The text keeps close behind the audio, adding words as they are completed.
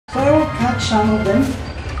some of them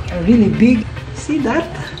are really big. See that?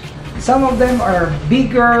 Some of them are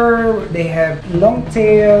bigger, they have long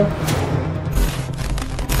tail.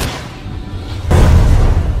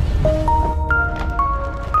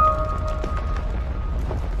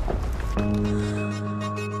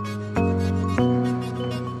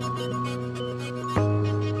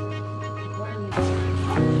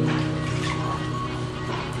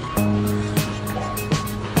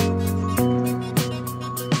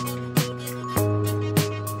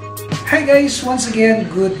 Hi guys, once again,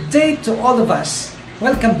 good day to all of us.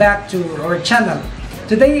 Welcome back to our channel.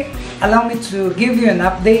 Today, allow me to give you an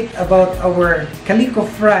update about our calico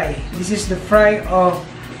fry. This is the fry of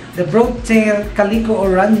the broad-tail calico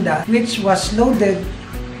oranda, which was loaded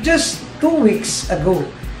just 2 weeks ago.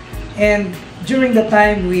 And during the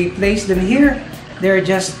time we placed them here, they're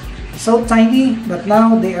just so tiny, but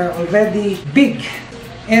now they are already big.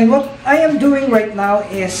 And what I am doing right now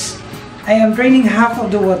is I am draining half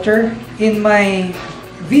of the water. In my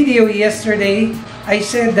video yesterday, I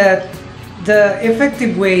said that the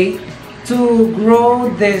effective way to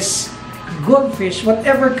grow this goldfish,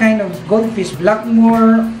 whatever kind of goldfish,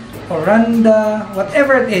 blackmore, oranda,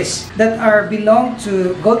 whatever it is that belong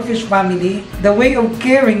to goldfish family, the way of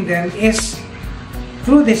caring them is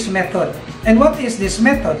through this method. And what is this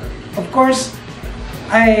method? Of course,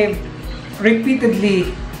 I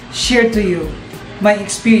repeatedly shared to you my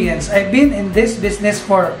experience. I've been in this business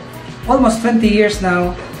for almost 20 years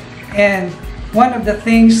now, and one of the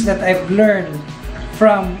things that I've learned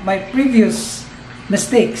from my previous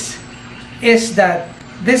mistakes is that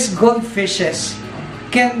these goldfishes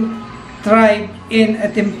can thrive in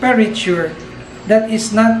a temperature that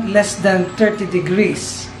is not less than 30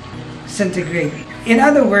 degrees centigrade. In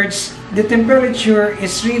other words, the temperature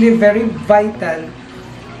is really very vital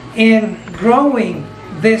in growing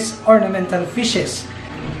these ornamental fishes,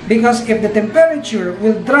 because if the temperature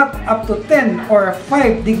will drop up to 10 or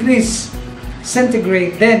 5 degrees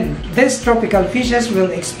centigrade, then these tropical fishes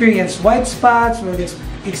will experience white spots, will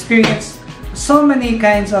experience so many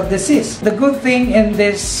kinds of disease. The good thing in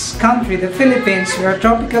this country, the Philippines, we're a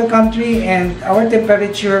tropical country and our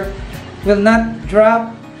temperature will not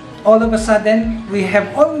drop all of a sudden. We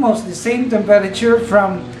have almost the same temperature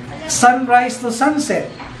from sunrise to sunset.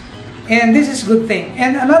 And this is a good thing.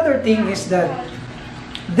 And another thing is that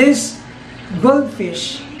this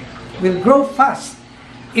goldfish will grow fast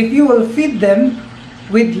if you will feed them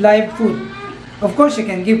with live food. Of course, you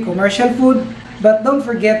can give commercial food, but don't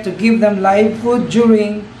forget to give them live food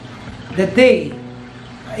during the day.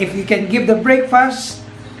 If you can give the breakfast,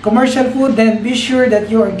 commercial food, then be sure that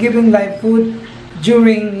you are giving live food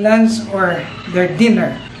during lunch or their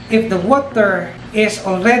dinner. If the water is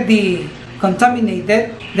already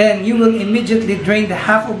contaminated, then you will immediately drain the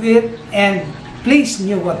half of it and place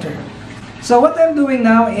new water. So what I'm doing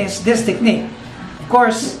now is this technique. Of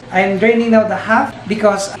course, I'm draining now the half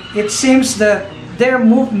because it seems that their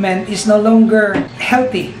movement is no longer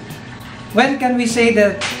healthy. When can we say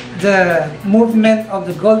that the movement of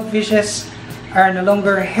the goldfishes are no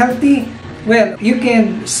longer healthy? Well, you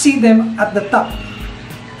can see them at the top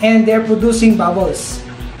and they're producing bubbles.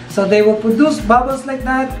 So they will produce bubbles like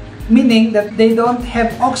that, meaning that they don't have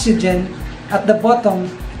oxygen at the bottom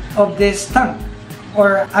of this tank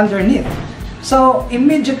or underneath. So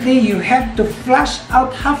immediately you have to flush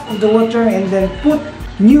out half of the water and then put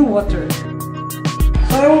new water.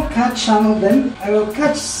 So I will catch some of them. I will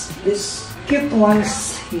catch these cute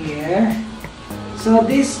ones here. So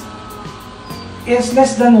this is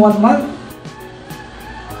less than 1 month.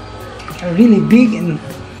 Are really big and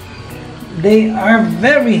they are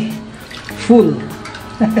very full.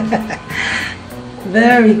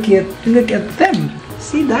 Very cute. Look at them.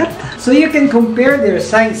 See that? So you can compare their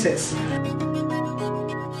sizes.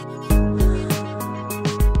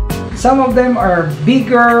 Some of them are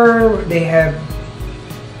bigger. They have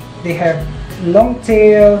long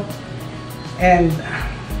tail, and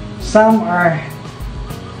some are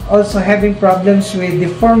also having problems with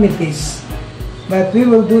deformities. But we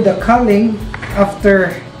will do the culling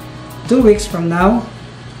after 2 weeks from now.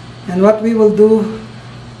 And what we will do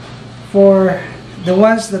for the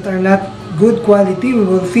ones that are not good quality, we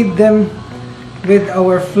will feed them with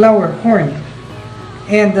our flower horn.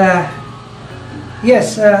 And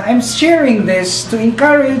yes, I'm sharing this to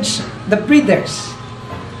encourage the breeders.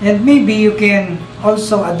 And maybe you can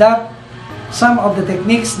also adapt some of the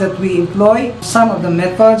techniques that we employ, some of the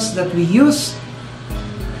methods that we use.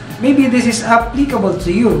 Maybe this is applicable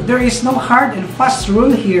to you. There is no hard and fast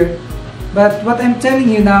rule here, but what I'm telling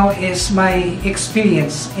you now is my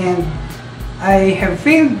experience, and I have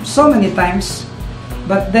failed so many times,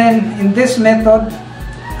 but then in this method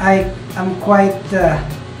I am quite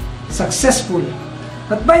successful.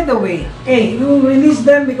 But by the way, hey, you will release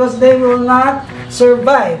them because they will not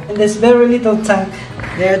survive in this very little tank.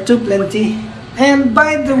 They are too plenty. And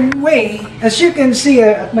by the way, as you can see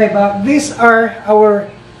at my back, these are our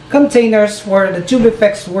containers for the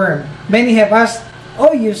tubifex worm. Many have asked,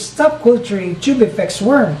 oh, you stopped culturing tubifex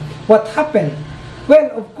worm. What happened?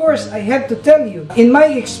 Well, of course, I have to tell you, in my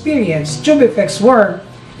experience, tubifex worm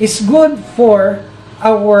is good for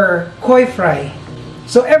our koi fry.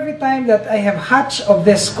 So every time that I have hatch of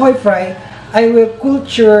this koi fry, I will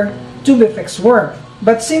culture tubifex worm.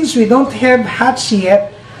 But since we don't have hatch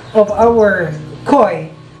yet of our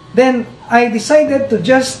koi, then I decided to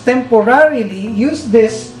just temporarily use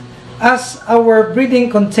this as our breeding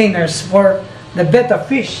containers for the betta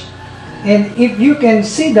fish. And if you can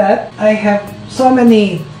see that, I have so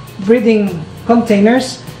many breeding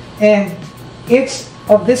containers, and each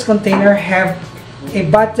of this container have a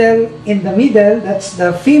bottle in the middle. That's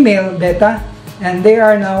the female betta, and they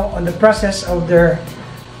are now on the process of their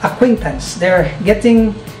acquaintance. They're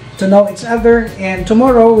getting to know each other, and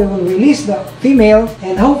tomorrow we will release the female,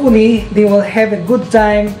 and hopefully they will have a good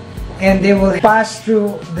time and they will pass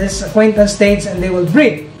through this acquaintance stage and they will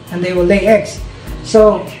breed and they will lay eggs.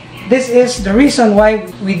 So this is the reason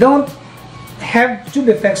why we don't have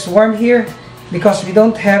tubifex worm here, because we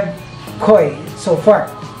don't have koi so far.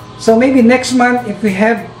 So maybe next month, if we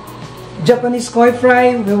have Japanese koi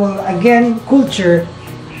fry, we will again culture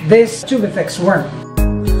this tubifex worm.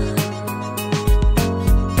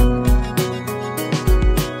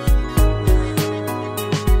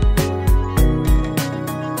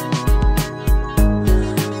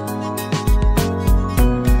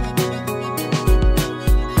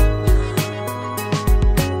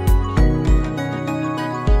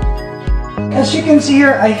 As you can see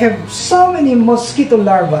here, I have so many mosquito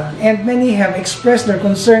larvae, and many have expressed their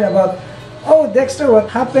concern about, oh Dexter,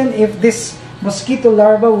 what happened if this mosquito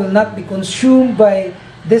larva will not be consumed by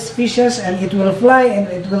these fishes and it will fly and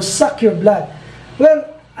it will suck your blood?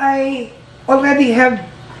 Well, I already have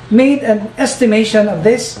made an estimation of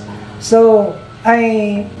this, so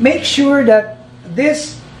I make sure that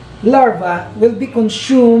this larva will be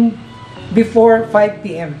consumed before 5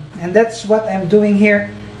 p.m. and that's what I'm doing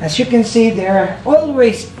here. As you can see, they are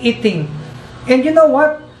always eating. And you know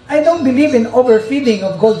what? I don't believe in overfeeding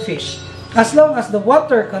of goldfish, as long as the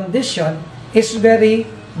water condition is very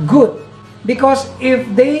good. Because if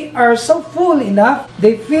they are so full enough,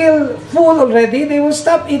 they feel full already, they will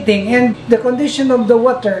stop eating, and the condition of the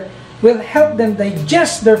water will help them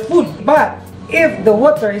digest their food. But if the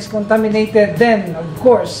water is contaminated, then of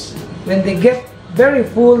course, when they get very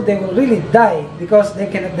full, they will really die because they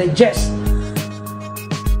cannot digest.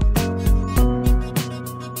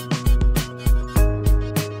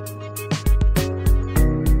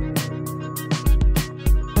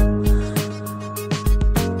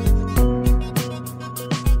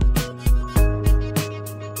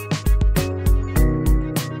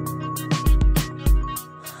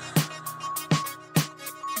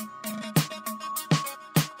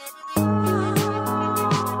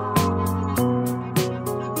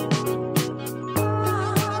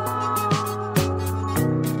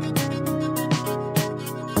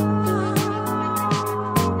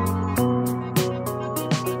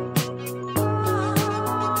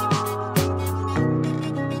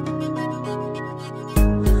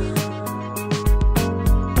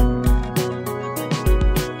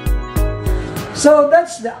 So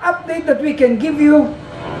that's the update that we can give you,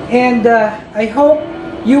 and I hope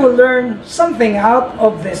you will learn something out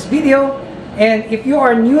of this video. And if you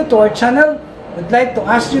are new to our channel, we'd like to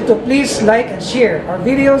ask you to please like and share our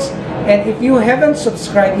videos. And if you haven't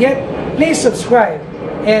subscribed yet, please subscribe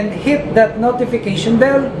and hit that notification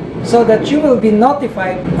bell so that you will be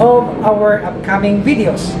notified of our upcoming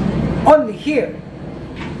videos only here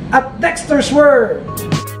at Dexter's World.